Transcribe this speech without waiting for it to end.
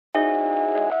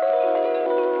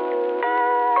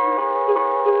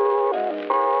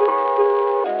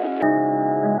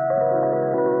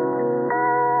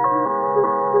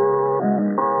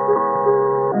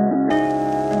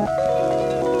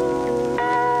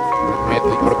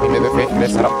y propine de fe, de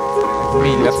Sara.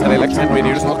 Mila, Sara, el accent,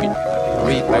 venir smoky.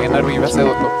 Rita, en arriba, se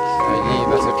dotó. Allí,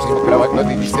 la sepsimo, graba, no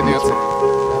te dice Dios.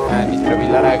 Ani,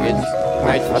 travilara, gellis.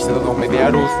 Night, fase do media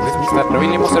luz, desmista,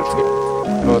 travilimo, serbski.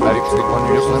 Lo dario, que con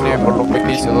ellos son por lo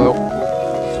que hice, do.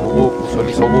 Sobu,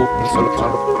 sobu, ni solo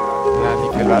solo. Nani,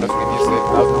 que raros, que ni se,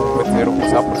 un petero,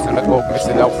 cosa, por ser la copa,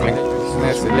 se da un flen.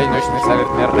 Se le no es necesario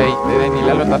rey, de ni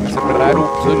la lota, se perraru,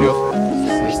 Julius.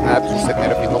 Snap, se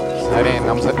terminó. Arena,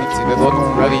 vamos a decir de todo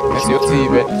un radit, me se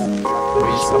obsibe.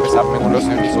 Sabe, uno se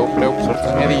me hizo, creo que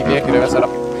suerte me di, bien, creo que será.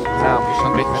 Pues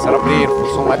son ritmos a abrir,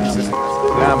 pues son matices.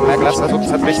 La grasa,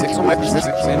 son matices, son matices,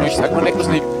 se no está con ecos,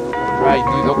 ni. Ay,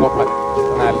 no ido copa.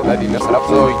 Nada, la dile a Sarap,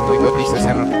 soy, no ido dices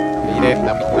en.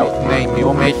 Directa, mi name, mi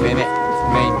hombre, name,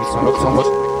 son los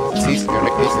somos. Existe, una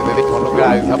crisis de derecho, no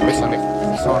grave, esa persona.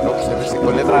 Son los que se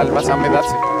reciclan letra, vas a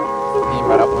medarse. Y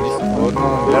para poner,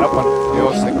 no, ya pon.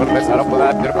 Dios se corre, a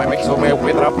poder, pero para mí, eso me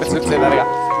voy a traer, se larga.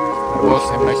 Vos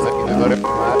en nuestra tiendora,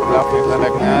 la fiesta, la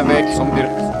gana de Xomdir,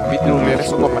 Vitrulere,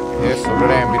 su copa, es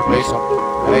sobre en Birplayson.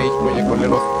 Ahí, voy a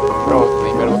correrlos, bro,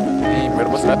 ni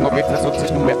verbos, la noveta, su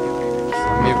chistumbre.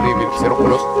 Mi brivir, cero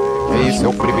colos, ahí se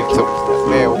oprimir,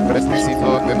 se leo,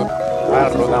 presnecito, de no.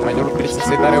 Arro, la mayor crisis,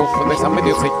 se daré un fondo, esa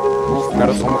medio se.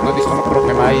 Claro, somos no disco, no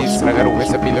problema, ahí, tragar un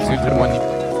ese pilar, soy germani.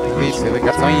 Dice, de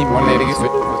casa y moler, y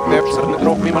soy, de observar el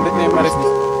drop, mi madre, me parece.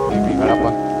 Y mi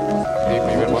garapa.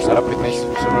 Sara Britney,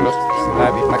 solo los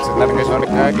David Max larga son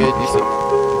que dice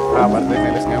aparte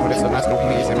de las que son las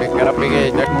que se me cara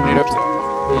pegué ya con un irops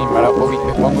y para poder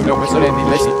te pongo lo que suele ni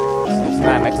lesi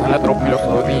nada que la trop lo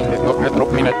jodín no que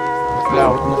trop minute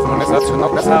claro no es acción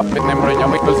no casa tenemos ya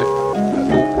muy close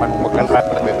tú para un vocal rap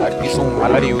de aquí son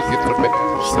malario y trope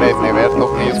sled never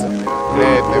lo que es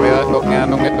sled never lo que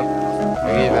ando que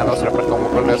y la nuestra persona como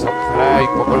con eso ay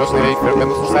poco los de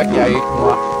pero sus aquí ahí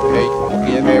como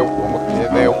que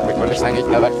veo que con esa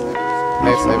guitarra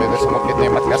les debe de como que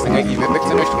temas que hacen aquí desde que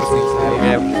se nos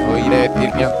hizo oíré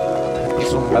tirpia y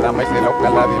son para más de la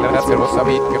ocala de la gracia lo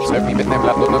sabía que se vive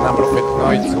temblando no dan profeta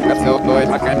no y su caseo todo es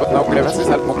acá en no creo es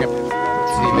algo que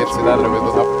si le se da revés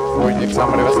no hoy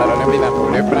examen va a estar a la vida no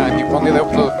le plan y ponga de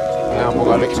todo la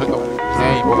mogale que suelto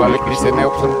hey mogale crisis de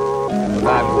opción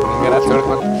algo en el actor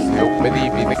se pedí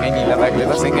de que ni la regla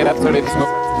la en el actor es no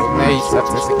nei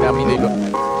se camina y lo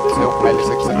se opale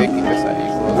se excede que te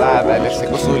sale nada el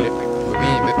seco suele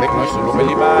de tecno solo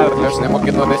belivar los nemo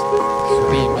que no des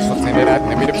subimos sostener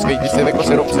me mire pues que dice de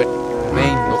coser obse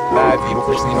mendo la digo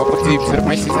pues ni no posible ser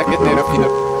más si saque terapia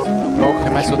no que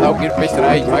me suda o ir pues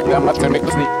trae magla matar me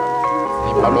cosni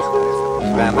ni Pablo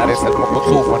ganar es el poco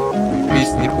sufon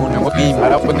bis ni un emoji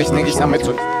para poder distinguir a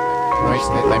metro no es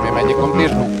neta me vaya a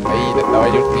cumplirlo ahí de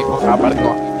trabajo tipo japar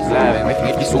no claro me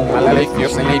tiene que sumar la ley que yo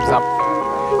se le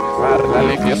la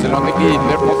ley que yo se lo de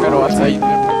Hitler pero hasta ahí